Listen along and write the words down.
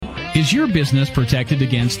Is your business protected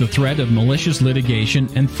against the threat of malicious litigation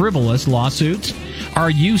and frivolous lawsuits? Are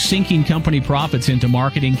you sinking company profits into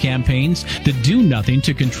marketing campaigns that do nothing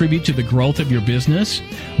to contribute to the growth of your business?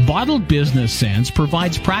 Bottled Business Sense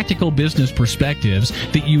provides practical business perspectives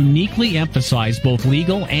that uniquely emphasize both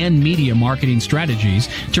legal and media marketing strategies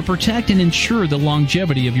to protect and ensure the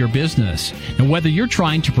longevity of your business. And whether you're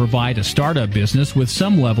trying to provide a startup business with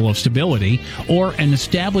some level of stability or an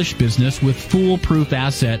established business with foolproof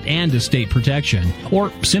asset and estate protection,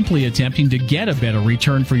 or simply attempting to get a better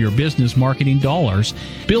return for your business marketing dollars,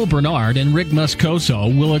 Bill Bernard and Rick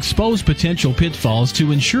Moscoso will expose potential pitfalls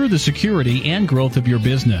to ensure the security and growth of your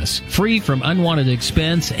business, free from unwanted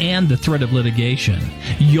expense and the threat of litigation.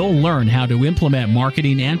 You'll learn how to implement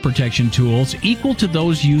marketing and protection tools equal to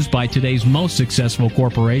those used by today's most successful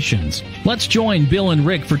corporations. Let's join Bill and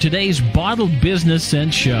Rick for today's Bottled Business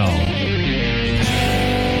Sense show.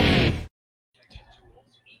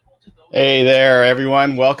 Hey there,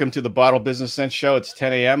 everyone. Welcome to the Bottled Business Sense show. It's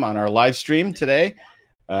 10 a.m. on our live stream today.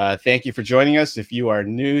 Thank you for joining us. If you are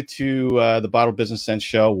new to the Bottled Business Sense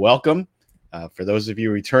show, welcome. For those of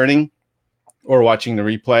you returning or watching the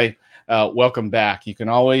replay, welcome back. You can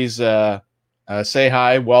always say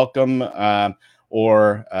hi, welcome,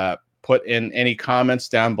 or put in any comments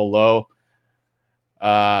down below,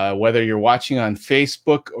 whether you're watching on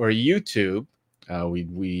Facebook or YouTube.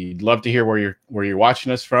 We'd love to hear where you're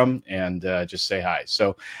watching us from, and just say hi.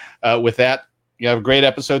 So with that, you have a great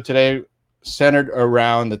episode today centered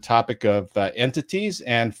around the topic of entities.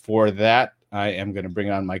 And for that, I am going to bring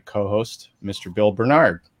on my co-host, Mr. Bill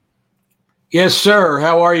Bernard. Yes, sir.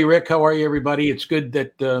 How are you, Rick? How are you, everybody? It's good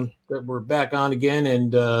that that we're back on again,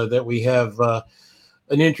 and that we have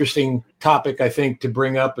an interesting topic, I think, to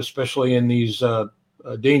bring up, especially in these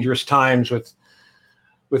dangerous times with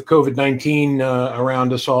COVID-19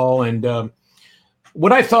 around us all. And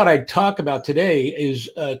what I thought I'd talk about today is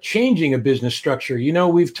changing a business structure. You know,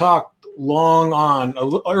 we've talked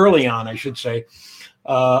early on, I should say,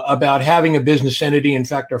 about having a business entity. In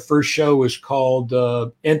fact, our first show was called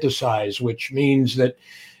Entisize, which means that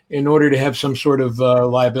in order to have some sort of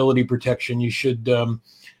liability protection, you should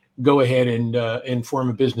go ahead and form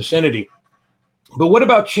a business entity. But what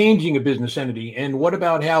about changing a business entity? And what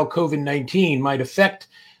about how COVID-19 might affect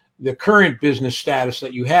the current business status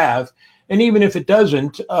that you have? And even if it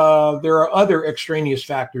doesn't, there are other extraneous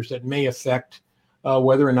factors that may affect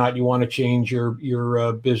whether or not you want to change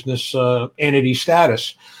your business entity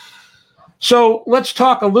status. So let's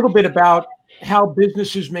talk a little bit about how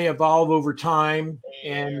businesses may evolve over time,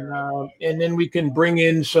 and then we can bring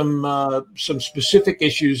in some specific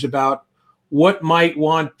issues about what might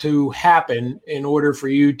want to happen in order for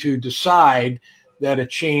you to decide that a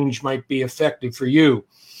change might be effective for you.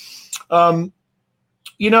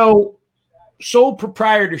 You know, sole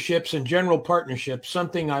proprietorships and general partnerships,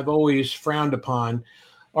 something I've always frowned upon,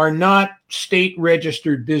 are not state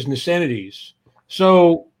registered business entities.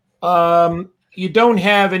 So you don't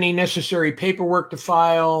have any necessary paperwork to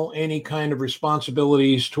file, any kind of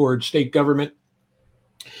responsibilities towards state government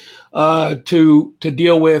to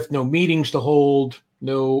deal with, no meetings to hold,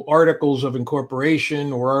 no articles of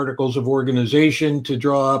incorporation or articles of organization to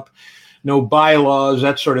draw up, no bylaws,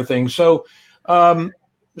 that sort of thing. So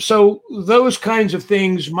those kinds of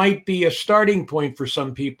things might be a starting point for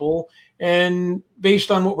some people, and based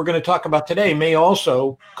on what we're going to talk about today, may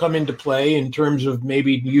also come into play in terms of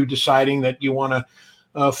maybe you deciding that you want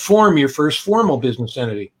to form your first formal business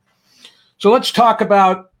entity. So let's talk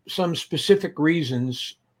about some specific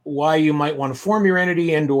reasons why you might want to form your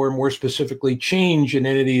entity, and or more specifically change an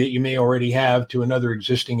entity that you may already have to another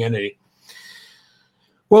existing entity.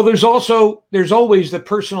 Well, there's always the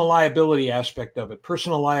personal liability aspect of it,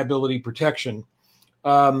 personal liability protection.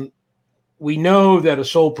 We know that a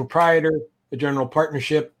sole proprietor, a general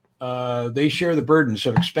partnership, they share the burdens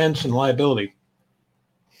of expense and liability.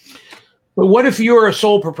 But what if you're a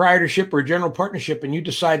sole proprietorship or a general partnership and you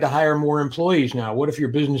decide to hire more employees now? What if your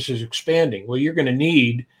business is expanding? Well, you're going to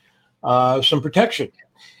need some protection.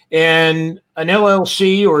 And an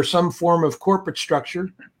LLC or some form of corporate structure,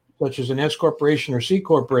 such as an S corporation or C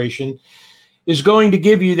corporation, is going to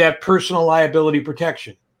give you that personal liability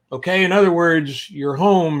protection. Okay, in other words, your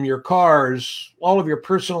home, your cars, all of your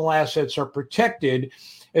personal assets are protected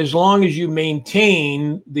as long as you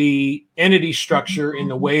maintain the entity structure in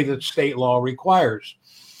the way that state law requires.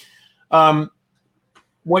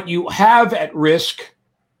 What you have at risk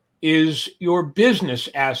is your business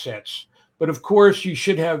assets. But of course, you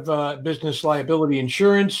should have business liability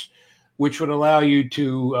insurance, which would allow you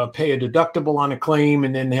to pay a deductible on a claim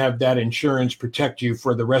and then have that insurance protect you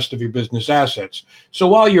for the rest of your business assets. So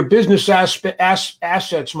while your business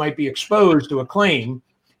assets might be exposed to a claim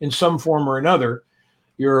in some form or another,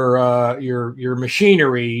 your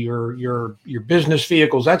machinery, your business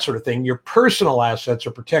vehicles, that sort of thing, your personal assets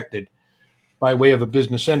are protected by way of a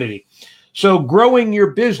business entity. So growing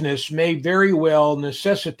your business may very well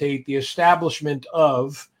necessitate the establishment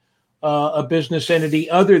of a business entity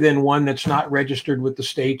other than one that's not registered with the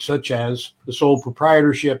state, such as the sole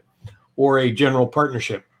proprietorship or a general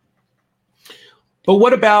partnership. But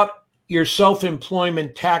what about your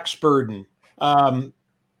self-employment tax burden? Let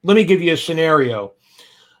me give you a scenario.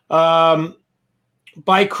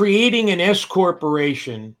 By creating an S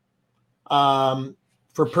corporation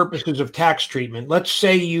for purposes of tax treatment, let's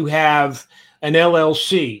say you have an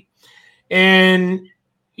LLC and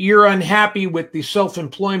you're unhappy with the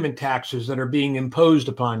self-employment taxes that are being imposed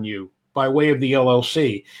upon you by way of the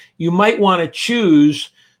LLC. You might want to choose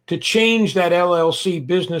to change that LLC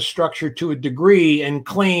business structure to a degree and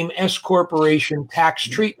claim S corporation tax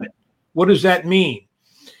treatment. What does that mean?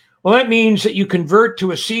 Well, that means that you convert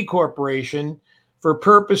to a C corporation for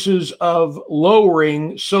purposes of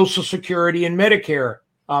lowering Social Security and Medicare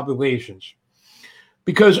obligations.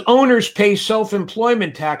 Because owners pay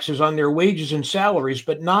self-employment taxes on their wages and salaries,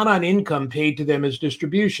 but not on income paid to them as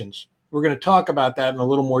distributions. We're going to talk about that in a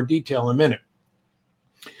little more detail in a minute.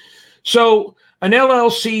 So an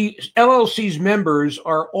LLC's members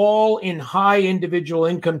are all in high individual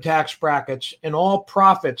income tax brackets, and all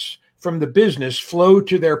profits from the business flow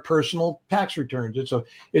to their personal tax returns.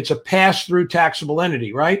 It's a pass-through taxable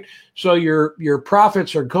entity, right? So your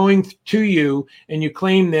profits are going to you, and you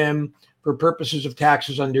claim them for purposes of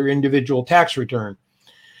taxes on your individual tax return.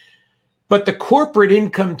 But the corporate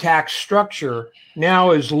income tax structure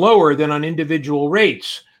now is lower than on individual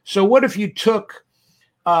rates. So what if we took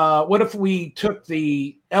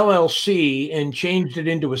the LLC and changed it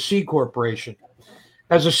into a C corporation?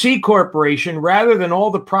 As a C corporation, rather than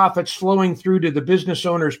all the profits flowing through to the business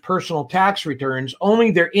owner's personal tax returns,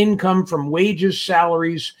 only their income from wages,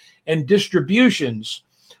 salaries, and distributions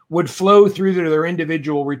would flow through to their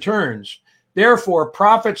individual returns. Therefore,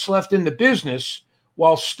 profits left in the business,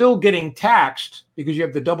 while still getting taxed, because you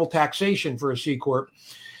have the double taxation for a C corp,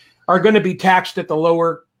 are going to be taxed at the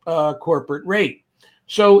lower corporate rate.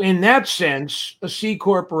 So in that sense, a C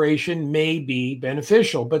corporation may be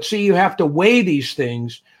beneficial. But see, you have to weigh these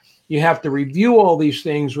things. You have to review all these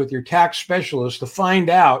things with your tax specialist to find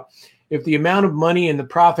out if the amount of money and the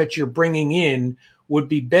profits you're bringing in would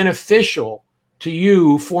be beneficial to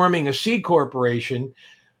you forming a C corporation.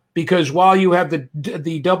 Because while you have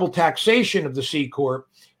the double taxation of the C corp,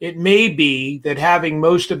 it may be that having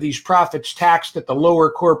most of these profits taxed at the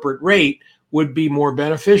lower corporate rate would be more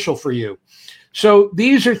beneficial for you. So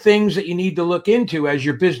these are things that you need to look into as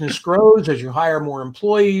your business grows, as you hire more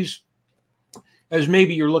employees, as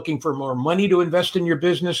maybe you're looking for more money to invest in your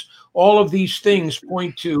business. All of these things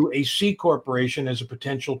point to a C corporation as a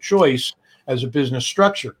potential choice as a business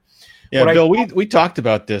structure. Yeah, Bill, we talked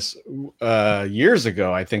about this years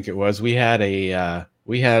ago. I think it was. We had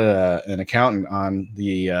an accountant on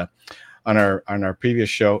the on our previous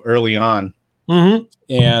show early on,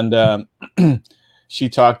 and she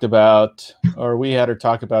talked about, or we had her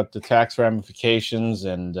talk about the tax ramifications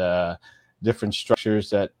and different structures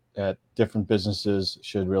that different businesses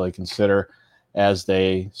should really consider as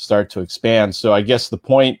they start to expand. So I guess the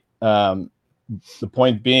point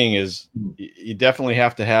being is you definitely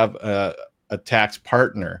have to have a tax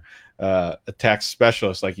partner, a tax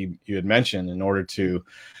specialist, like you had mentioned, in order to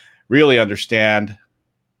really understand,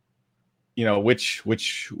 which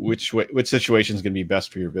situation is going to be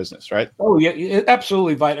best for your business, right? Oh yeah,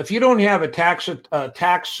 absolutely, Vita. If you don't have a tax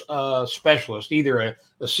specialist, either a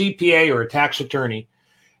CPA or a tax attorney,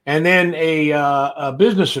 and then a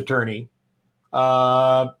business attorney,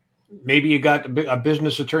 maybe you got a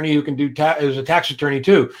business attorney who can do as a tax attorney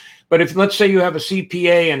too. But if, let's say, you have a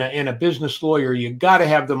CPA and a business lawyer, you got to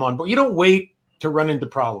have them on board. You don't wait to run into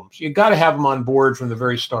problems. You got to have them on board from the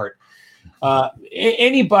very start.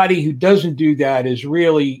 Anybody who doesn't do that is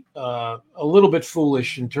really a little bit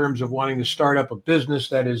foolish in terms of wanting to start up a business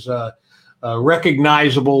that is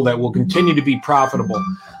recognizable, that will continue to be profitable.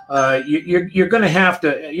 You're going to have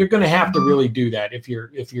to really do that if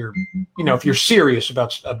you're serious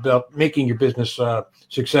about making your business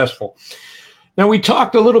successful. Now, we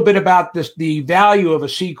talked a little bit about the value of a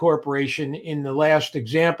C corporation in the last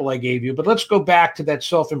example I gave you, but let's go back to that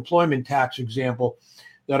self-employment tax example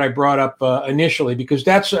that I brought up initially, because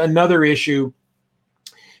that's another issue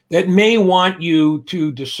that may want you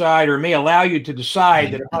to decide, or may allow you to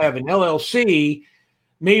decide, that if I have an LLC,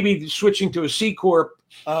 maybe switching to a C corp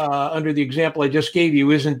under the example I just gave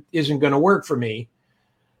you isn't going to work for me.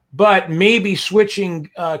 But maybe switching,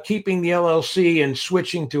 keeping the LLC and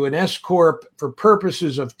switching to an S corp for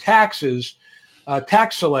purposes of taxes,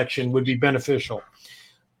 tax selection would be beneficial.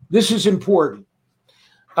 This is important.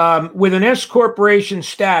 With an S corporation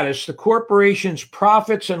status, the corporation's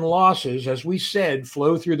profits and losses, as we said,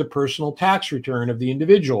 flow through the personal tax return of the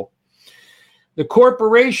individual. The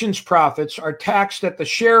corporation's profits are taxed at the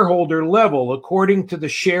shareholder level according to the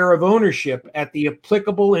share of ownership at the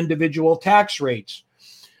applicable individual tax rates.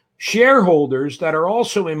 Shareholders that are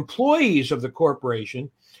also employees of the corporation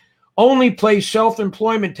only pay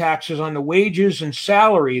self-employment taxes on the wages and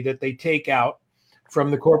salary that they take out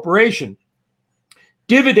from the corporation.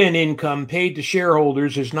 Dividend income paid to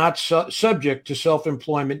shareholders is not subject to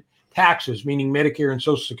self-employment taxes, meaning Medicare and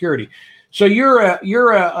Social Security. So you're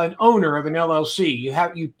an owner of an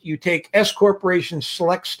LLC. You take S corporation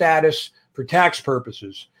select status for tax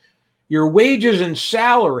purposes. Your wages and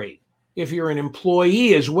salary, if you're an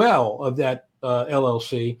employee as well of that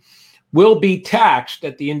LLC, will be taxed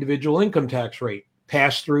at the individual income tax rate,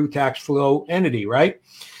 pass-through tax flow entity, right?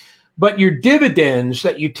 But your dividends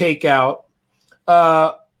that you take out,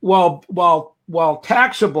 while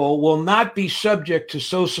taxable, will not be subject to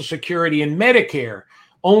Social Security and Medicare.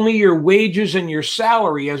 Only your wages and your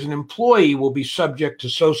salary as an employee will be subject to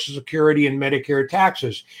Social Security and Medicare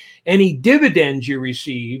taxes. Any dividends you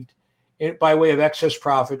received by way of excess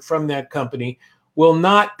profit from that company will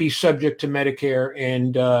not be subject to Medicare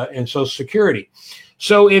and Social Security.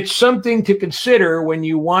 So it's something to consider when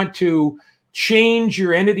you want to change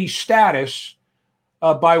your entity status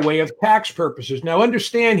by way of tax purposes. Now,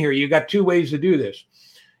 understand here, you got two ways to do this.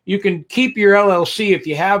 You can keep your LLC if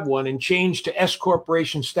you have one and change to S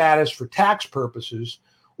corporation status for tax purposes,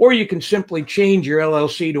 or you can simply change your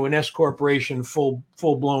LLC to an S corporation,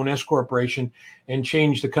 full-blown S corporation, and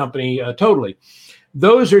change the company totally.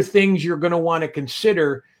 Those are things you're going to want to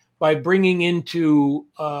consider by bringing into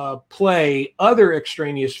play other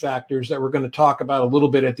extraneous factors that we're going to talk about a little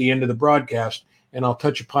bit at the end of the broadcast, and I'll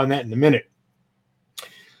touch upon that in a minute.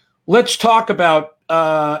 Let's talk about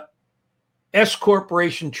S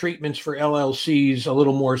corporation treatments for LLCs a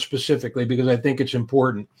little more specifically, because I think it's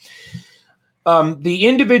important. The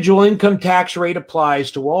individual income tax rate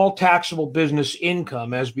applies to all taxable business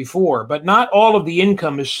income as before, but not all of the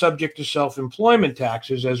income is subject to self-employment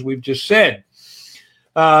taxes, as we've just said.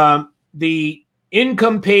 The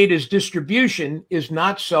income paid as distribution is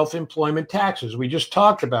not self-employment taxes. We just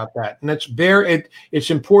talked about that, and it's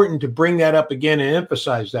important to bring that up again and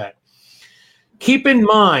emphasize that. Keep in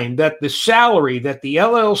mind that the salary that the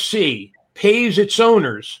LLC pays its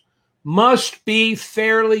owners must be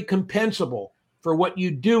fairly compensable for what you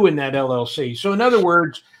do in that LLC. So in other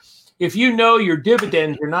words, if you know your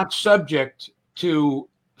dividends are not subject to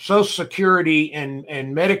Social Security and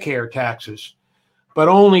Medicare taxes, but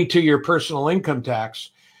only to your personal income tax,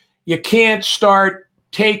 you can't start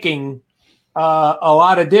taking a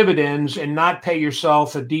lot of dividends and not pay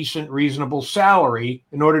yourself a decent, reasonable salary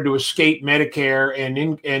in order to escape Medicare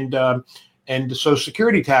and the Social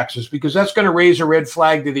Security taxes, because that's going to raise a red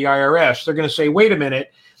flag to the IRS. They're going to say, wait a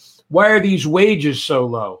minute, why are these wages so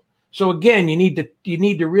low? So again, you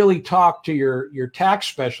need to really talk to your tax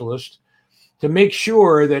specialist to make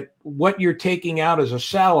sure that what you're taking out as a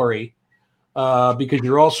salary, because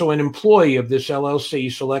you're also an employee of this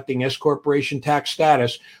LLC selecting S corporation tax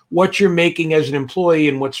status, what you're making as an employee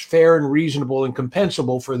and what's fair and reasonable and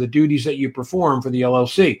compensable for the duties that you perform for the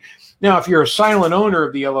LLC. Now, if you're a silent owner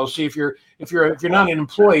of the LLC, if you're not an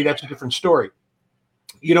employee, that's a different story.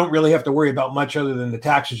 You don't really have to worry about much other than the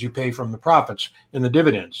taxes you pay from the profits and the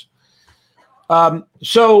dividends.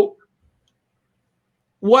 So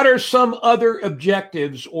what are some other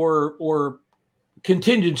objectives or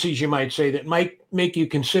contingencies, you might say, that might make you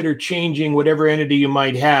consider changing whatever entity you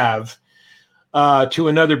might have to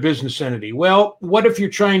another business entity? Well, what if you're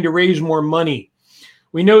trying to raise more money?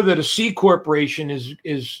 We know that a C corporation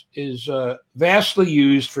is vastly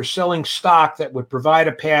used for selling stock that would provide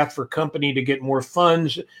a path for a company to get more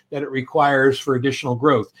funds that it requires for additional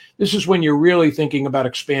growth. This is when you're really thinking about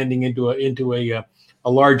expanding into a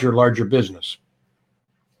larger business.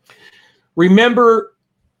 Remember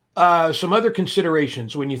some other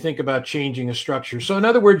considerations when you think about changing a structure. So in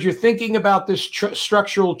other words, you're thinking about this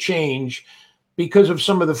structural change because of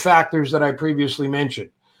some of the factors that I previously mentioned.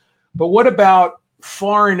 But what about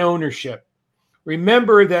foreign ownership?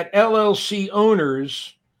 Remember that LLC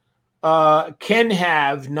owners can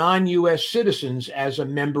have non-U.S. citizens as a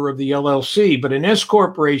member of the LLC, but an S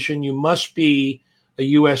corporation, you must be a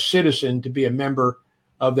U.S. citizen to be a member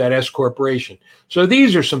of that S corporation. So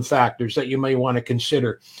these are some factors that you may want to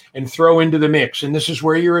consider and throw into the mix. And this is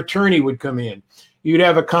where your attorney would come in. You'd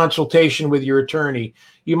have a consultation with your attorney.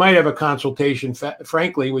 You might have a consultation,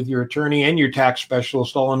 frankly, with your attorney and your tax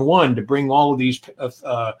specialist all in one to bring all of these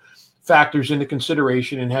factors into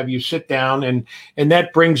consideration and have you sit down. And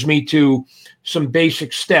that brings me to some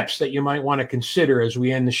basic steps that you might want to consider as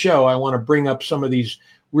we end the show. I want to bring up some of these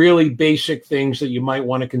really basic things that you might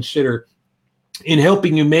want to consider in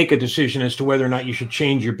helping you make a decision as to whether or not you should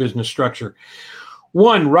change your business structure.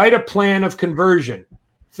 One, write a plan of conversion.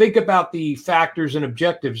 Think about the factors and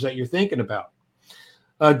objectives that you're thinking about.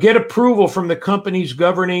 Get approval from the company's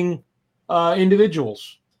governing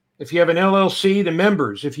individuals. If you have an LLC, the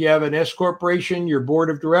members. If you have an S corporation, your board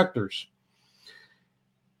of directors.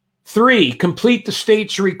 3, complete the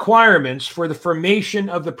state's requirements for the formation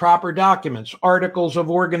of the proper documents, articles of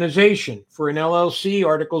organization for an LLC,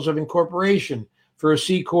 articles of incorporation for a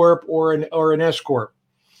C Corp or an S Corp.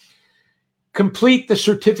 Complete the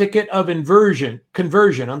certificate of conversion,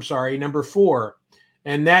 number 4,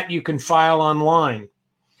 and that you can file online.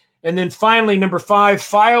 And then finally, number 5,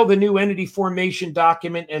 file the new entity formation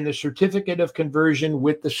document and the certificate of conversion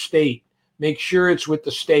with the state. Make sure it's with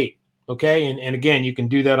the state. Okay, and again, you can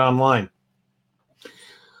do that online.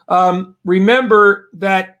 Remember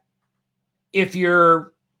that if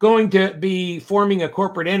you're going to be forming a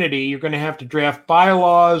corporate entity, you're going to have to draft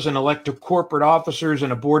bylaws and elect corporate officers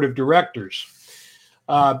and a board of directors.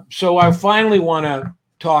 So I finally want to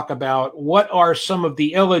talk about what are some of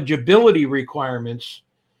the eligibility requirements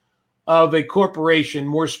of a corporation,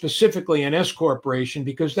 more specifically an S corporation,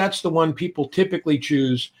 because that's the one people typically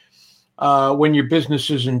choose when your business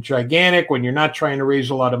isn't gigantic, when you're not trying to raise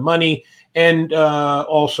a lot of money, and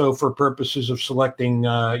also for purposes of selecting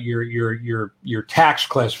your tax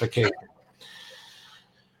classification.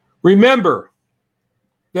 Remember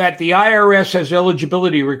that the IRS has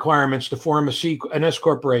eligibility requirements to form an S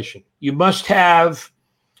corporation. You must have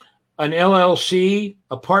an LLC,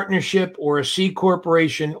 a partnership, or a C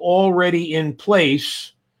corporation already in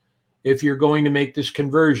place if you're going to make this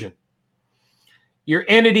conversion. Your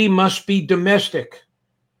entity must be domestic.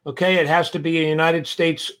 Okay, it has to be a United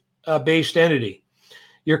States based entity.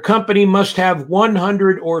 Your company must have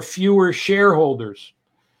 100 or fewer shareholders.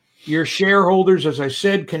 Your shareholders, as I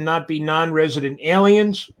said, cannot be non-resident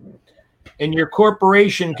aliens, and your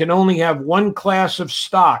corporation can only have one class of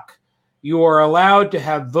stock. You are allowed to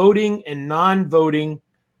have voting and non-voting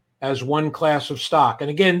as one class of stock.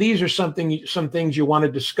 And again, these are some things you want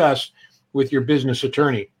to discuss with your business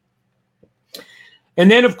attorney. And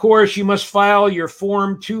then, of course, you must file your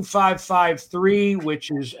Form 2553,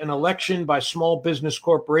 which is an election by small business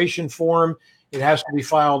corporation form. It has to be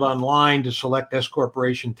filed online to select S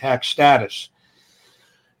corporation tax status.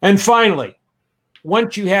 And finally,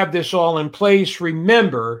 once you have this all in place,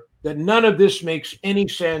 remember that none of this makes any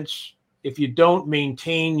sense if you don't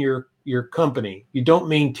maintain your company, you don't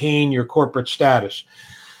maintain your corporate status.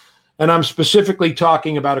 And I'm specifically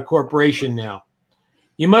talking about a corporation now.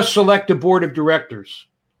 You must select a board of directors.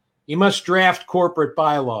 You must draft corporate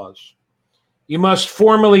bylaws. You must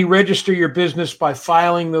formally register your business by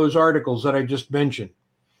filing those articles that I just mentioned.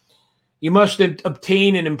 You must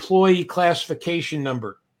obtain an employee classification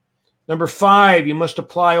number. Number 5, you must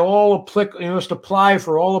apply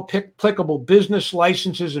for all applicable business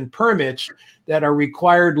licenses and permits that are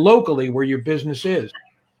required locally where your business is.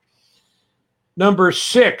 Number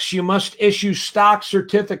 6, you must issue stock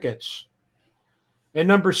certificates. And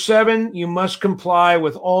number 7, you must comply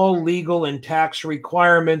with all legal and tax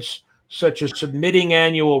requirements, such as submitting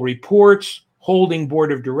annual reports, holding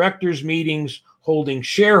board of directors meetings, holding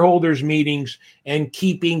shareholders meetings, and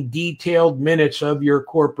keeping detailed minutes of your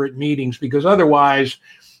corporate meetings, because otherwise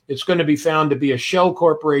it's going to be found to be a shell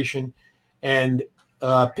corporation, and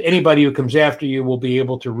anybody who comes after you will be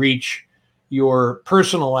able to reach your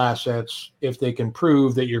personal assets if they can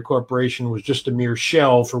prove that your corporation was just a mere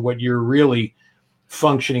shell for what you're really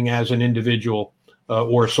functioning as an individual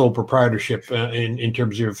or sole proprietorship in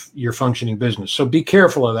terms of your functioning business. So be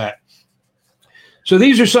careful of that. So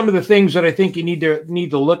these are some of the things that I think you need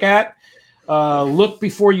to look at. Look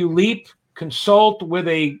before you leap. Consult with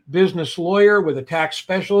a business lawyer, with a tax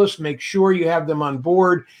specialist. Make sure you have them on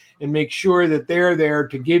board, and make sure that they're there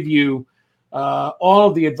to give you all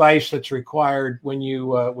of the advice that's required when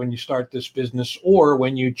you start this business, or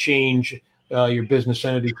when you change your business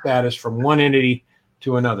entity status from one entity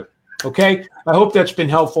to another. Okay, I hope that's been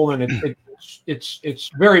helpful, and it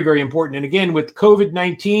it's very, very important. And again, with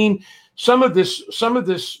COVID-19, some of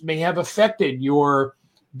this may have affected your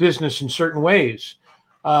business in certain ways,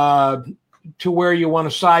 to where you want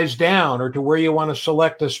to size down, or to where you want to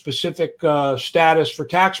select a specific status for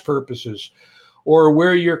tax purposes, or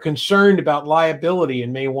where you're concerned about liability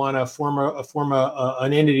and may want to form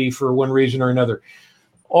an entity for one reason or another.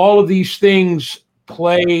 All of these things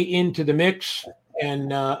play into the mix,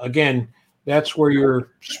 and again, that's where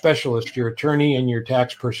your specialist, your attorney, and your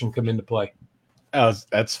tax person come into play. Oh,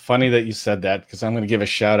 that's funny that you said that, because I'm going to give a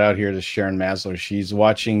shout out here to Sharon Masler. She's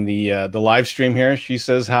watching the live stream here. She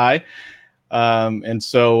says hi. And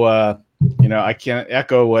so, I can't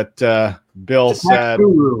echo what Bill said.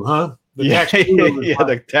 Guru, huh? Tax guru. Yeah,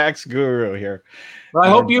 the tax guru here. Well, I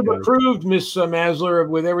hope you've approved, Miss Masler,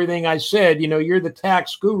 with everything I said. You're the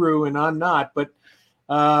tax guru and I'm not, but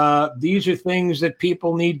these are things that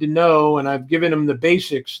people need to know, and I've given them the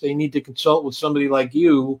basics. They need to consult with somebody like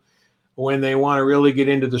you when they want to really get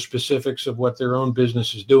into the specifics of what their own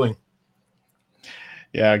business is doing.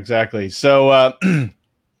 Yeah, exactly. So, in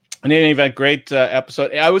any event, great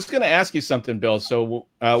episode. I was going to ask you something, Bill. So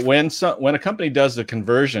when a company does a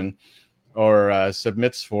conversion or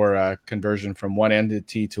submits for a conversion from one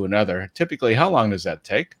entity to another, typically how long does that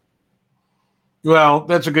take? Well,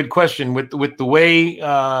 that's a good question. With the way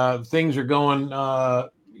things are going,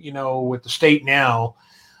 with the state now,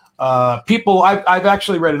 I've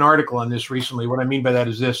actually read an article on this recently. What I mean by that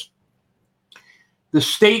is this: the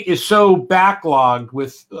state is so backlogged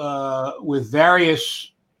with various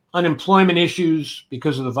unemployment issues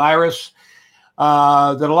because of the virus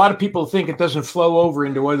that a lot of people think it doesn't flow over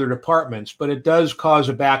into other departments, but it does cause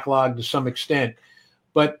a backlog to some extent.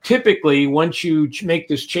 But typically, once you make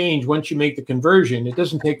this change, once you make the conversion, it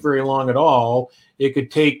doesn't take very long at all. It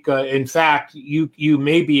could take, in fact, you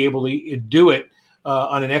may be able to do it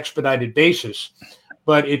on an expedited basis,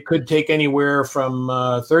 but it could take anywhere from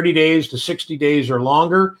 30 days to 60 days or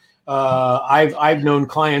longer. I've known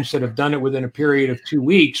clients that have done it within a period of 2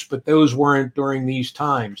 weeks, but those weren't during these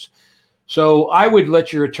times. So I would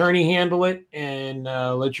let your attorney handle it, and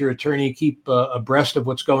let your attorney keep abreast of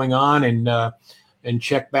what's going on, and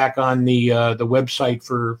check back on the website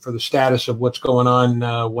for the status of what's going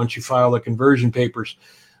on once you file the conversion papers.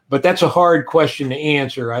 But that's a hard question to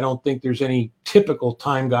answer. I don't think there's any typical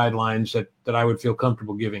time guidelines that I would feel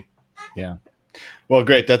comfortable giving. Yeah. Well,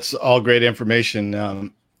 great. That's all great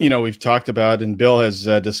information. We've talked about, and Bill has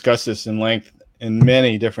discussed this in length in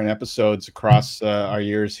many different episodes across our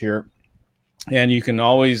years here. And you can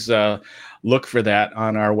always look for that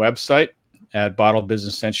on our website at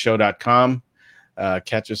bottlebusinesssenseshow.com.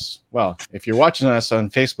 Catch us. Well, if you're watching us on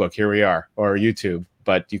Facebook, here we are, or YouTube,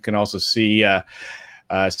 but you can also see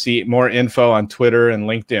more info on Twitter and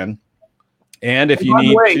LinkedIn. And if you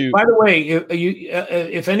need to, by the way,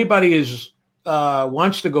 if anybody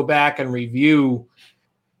wants to go back and review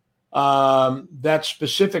that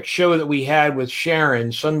specific show that we had with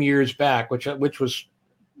Sharon some years back, which was,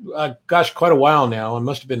 quite a while now. It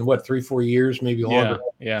must have been 3-4 years, maybe longer.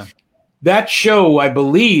 Yeah. That show, I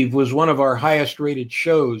believe, was one of our highest rated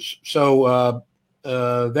shows. So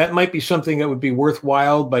that might be something that would be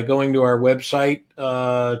worthwhile by going to our website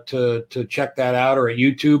to check that out, or at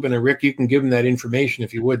YouTube. And Rick, you can give them that information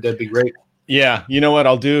if you would. That'd be great. Yeah. You know what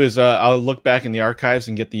I'll do is I'll look back in the archives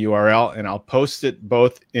and get the URL, and I'll post it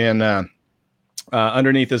both in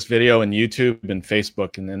underneath this video in YouTube and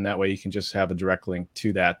Facebook. And then that way you can just have a direct link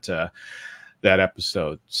to that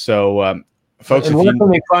episode. So, folks, and where can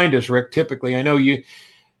they find us, Rick? Typically, I know you.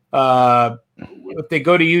 If they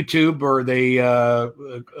go to YouTube, or they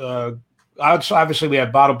obviously we have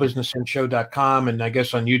bottlebusinesssenseshow.com, and I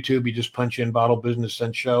guess on YouTube you just punch in Bottle Business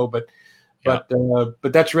Sense Show. But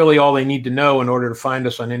that's really all they need to know in order to find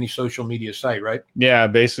us on any social media site, right? Yeah,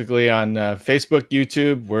 basically on Facebook,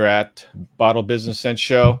 YouTube, we're at Bottle Business Sense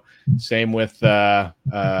Show. Same with Twitter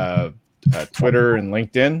and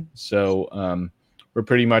LinkedIn. So we're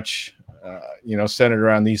pretty much centered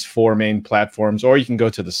around these four main platforms, or you can go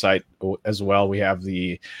to the site as well. We have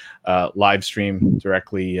the live stream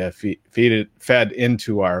directly fed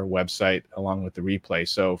into our website along with the replay.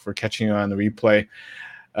 So for catching you on the replay,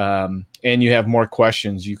 and you have more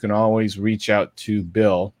questions, you can always reach out to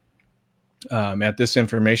Bill at this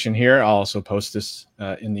information here. I'll also post this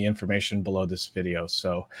in the information below this video.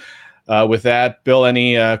 So with that, Bill,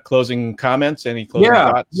 any closing comments, any closing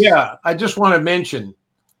thoughts? Yeah, I just want to mention,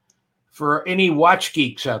 for any watch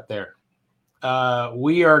geeks out there,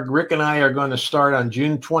 Rick and I are going to start on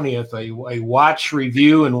June 20th, a watch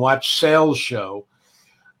review and watch sales show.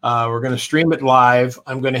 We're going to stream it live.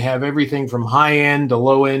 I'm going to have everything from high-end to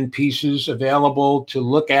low-end pieces available to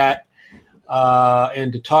look at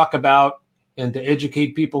and to talk about and to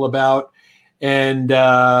educate people about. And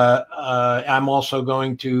I'm also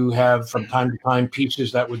going to have from time to time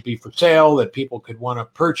pieces that would be for sale that people could want to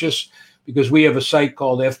purchase, because we have a site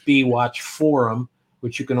called FB Watch Forum,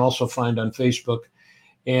 which you can also find on Facebook.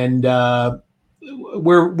 And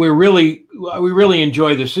we really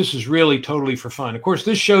enjoy this. This is really totally for fun. Of course,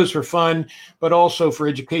 this show's for fun, but also for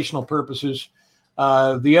educational purposes.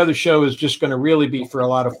 The other show is just going to really be for a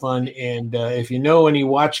lot of fun. And if you know any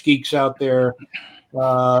watch geeks out there,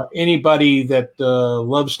 anybody that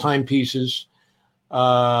loves timepieces,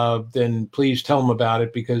 then please tell them about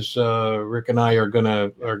it, because Rick and I are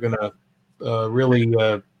gonna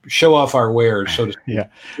really show off our wares, so to speak. Yeah.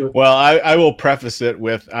 Well, I will preface it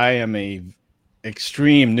with I am a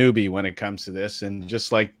extreme newbie when it comes to this, and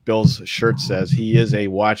just like Bill's shirt says, he is a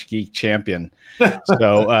watch geek champion.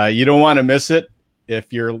 So you don't want to miss it.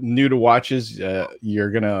 If you're new to watches,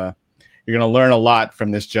 you're gonna learn a lot from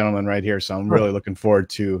this gentleman right here. So I'm really looking forward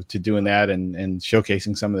to doing that and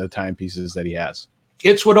showcasing some of the timepieces that he has.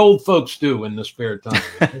 It's what old folks do in the spare time.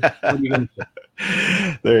 What are you gonna say?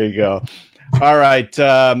 There you go. All right.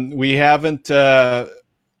 We haven't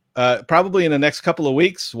probably in the next couple of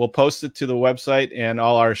weeks, we'll post it to the website and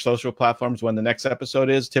all our social platforms when the next episode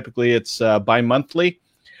is. Typically it's bi-monthly.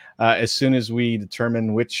 As soon as we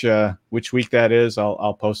determine which week that is,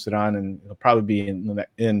 I'll post it on, and it'll probably be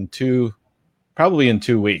in 2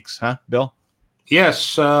 weeks, huh, Bill?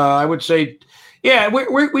 Yes, I would say, yeah.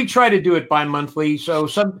 We try to do it bi-monthly. So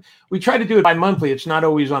we try to do it bi-monthly. It's not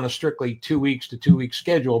always on a strictly 2 weeks to 2 week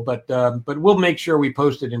schedule, but we'll make sure we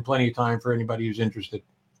post it in plenty of time for anybody who's interested.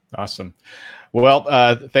 Awesome. Well,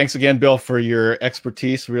 thanks again, Bill, for your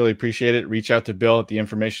expertise. Really appreciate it. Reach out to Bill at the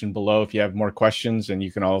information below if you have more questions, and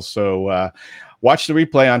you can also watch the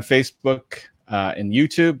replay on Facebook and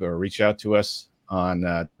YouTube, or reach out to us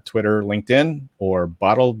on Twitter, LinkedIn, or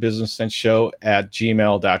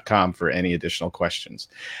bottlebusinesssensshow@gmail.com for any additional questions.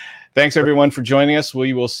 Thanks, everyone, for joining us.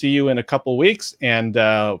 We will see you in a couple weeks, and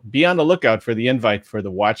be on the lookout for the invite for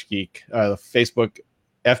the Watch Geek, Facebook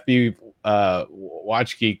FB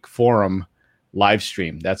Watch Geek Forum live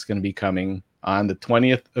stream. That's going to be coming on the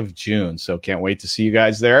 20th of June. So can't wait to see you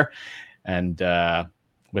guys there. And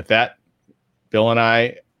with that, Bill and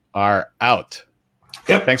I are out.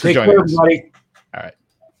 Yep. Thanks for joining us. Everybody. All right.